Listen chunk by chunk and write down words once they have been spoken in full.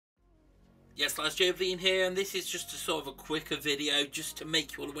Yes, lads, JOEBILINE here, and this is just a sort of a quicker video just to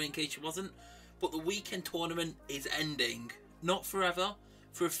make you all aware in case you wasn't. But the weekend tournament is ending. Not forever,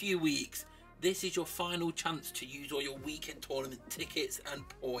 for a few weeks. This is your final chance to use all your weekend tournament tickets and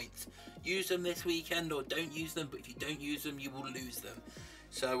points. Use them this weekend or don't use them, but if you don't use them, you will lose them.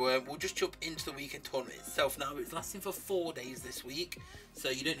 So we'll just jump into the weekend tournament itself now. It's lasting for 4 days this week, so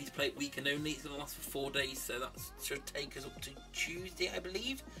you don't need to play it weekend only. It's going to last for 4 days, so that should take us up to Tuesday, I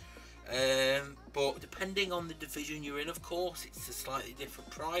believe. But depending on the division you're in, of course, it's a slightly different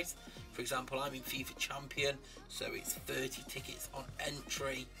price. For example, I'm in FIFA Champion, so it's 30 tickets on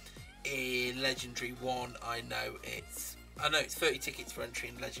entry. In Legendary 1, I know it's 30 tickets for entry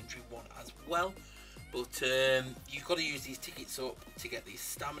in Legendary 1 as well. But you've got to use these tickets up to get these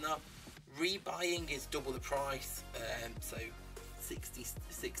stamina. Rebuying is double the price, so 60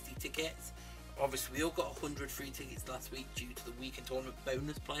 tickets. Obviously, we all got 100 free tickets last week due to the weekend tournament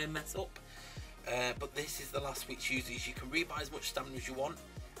bonus player mess up. But this is the last week's users. You can rebuy as much stamina as you want,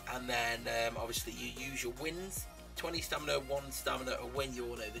 and then obviously you use your wins. 20 stamina, 1 stamina, a win. You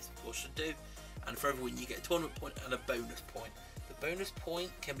all know this should do. And for every win, you get a tournament point and a bonus point. The bonus point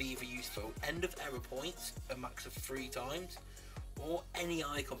can be either used for end of error points, a max of 3 times, or any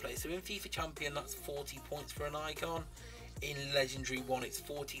icon play. So in FIFA Champion, that's 40 points for an icon. In Legendary 1, it's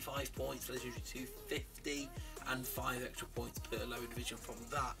 45 points, Legendary 2, 50, and 5 extra points per lower division from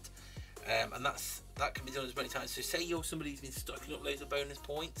that. And that can be done as many times. So say you're somebody who's been stocking up loads of bonus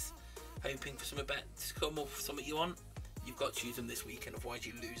points, hoping for some bets to come or for something you want, you've got to use them this weekend, otherwise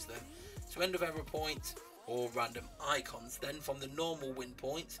you lose them. So end of error points or random icons. Then from the normal win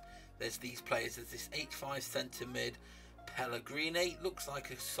points, there's these players. There's this 85 centre mid Pellegrini, looks like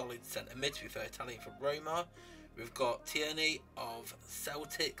a solid centre mid, to be fair, Italian from Roma. We've got Tierney of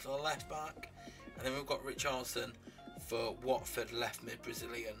Celtic, the left back, and then we've got Richarlison for Watford, left mid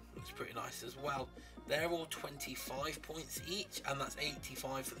Brazilian. Looks pretty nice as well. They're all 25 points each, and that's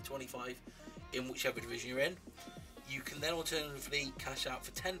 85 for the 25 in whichever division you're in. You can then alternatively cash out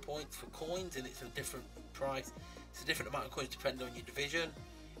for 10 points for coins, and it's a different price. It's a different amount of coins depending on your division.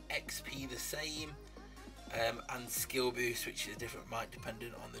 XP the same, and skill boost, which is a different amount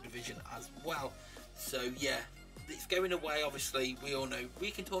depending on the division as well. So yeah, it's going away. Obviously, we all know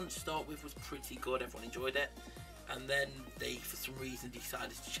weekend tournament to start with was pretty good. Everyone enjoyed it, and then they, for some reason,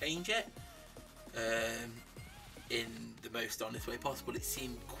 decided to change it in the most honest way possible. It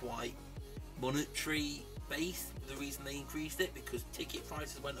seemed quite monetary based. The reason they increased it, because ticket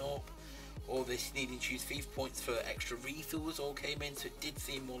prices went up, or this needing to use FIFA points for extra refills all came in, so it did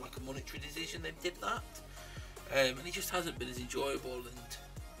seem more like a monetary decision. They did that, and it just hasn't been as enjoyable, and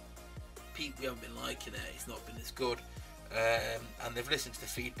we haven't been liking it. It's not been as good, and they've listened to the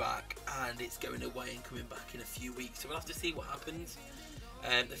feedback, and it's going away and coming back in a few weeks, so we'll have to see what happens.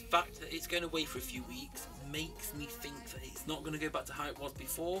 The fact that it's going away for a few weeks makes me think that it's not going to go back to how it was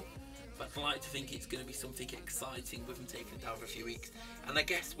before, but I'd like to think it's going to be something exciting with them taking it down for a few weeks. And I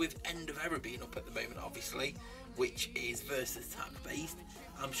guess with end of error being up at the moment, obviously, which is versus attack based,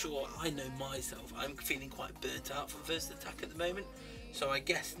 I'm sure, I know myself, I'm feeling quite burnt out from versus attack at the moment. So I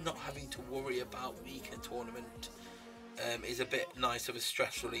guess not having to worry about weekend tournament is a bit nice of a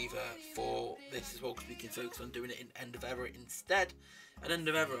stress reliever for this as well, because we can focus on doing it in end of error instead. And end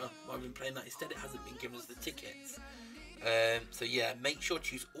of error, while we've been playing that instead, it hasn't been giving us the tickets. So yeah, make sure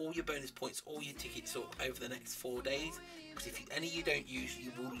to use all your bonus points, all your tickets up over the next 4 days, because if any you don't use,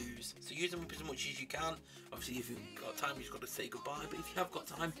 you will lose. So use them up as much as you can. Obviously, if you've got time, you've got to say goodbye, but if you have got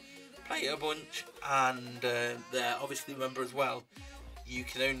time, play a bunch. And there, obviously, remember as well, you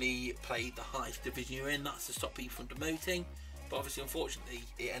can only play the highest division you're in. That's to stop people from demoting. But obviously, unfortunately,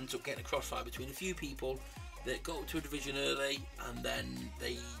 it ends up getting a crossfire between a few people that got to a division early, and then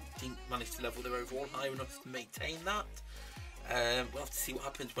they didn't manage to level their overall high enough to maintain that. We'll have to see what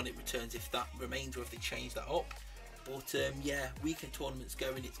happens when it returns, if that remains or if they change that up. But yeah, weekend tournament's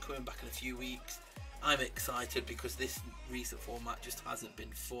going, it's coming back in a few weeks. I'm excited because this recent format just hasn't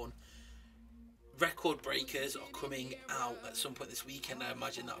been fun. Record breakers are coming out at some point this weekend. I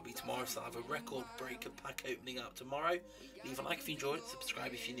imagine that'll be tomorrow, so I'll have a record breaker pack opening out tomorrow. Leave a like if you enjoyed it,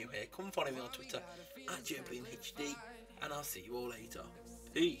 subscribe if you're new here. Come follow me on Twitter at joebilineHD, and I'll see you all later.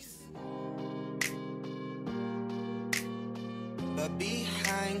 Peace. But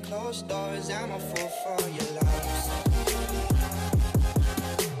behind closed doors, I'm a fool for your love.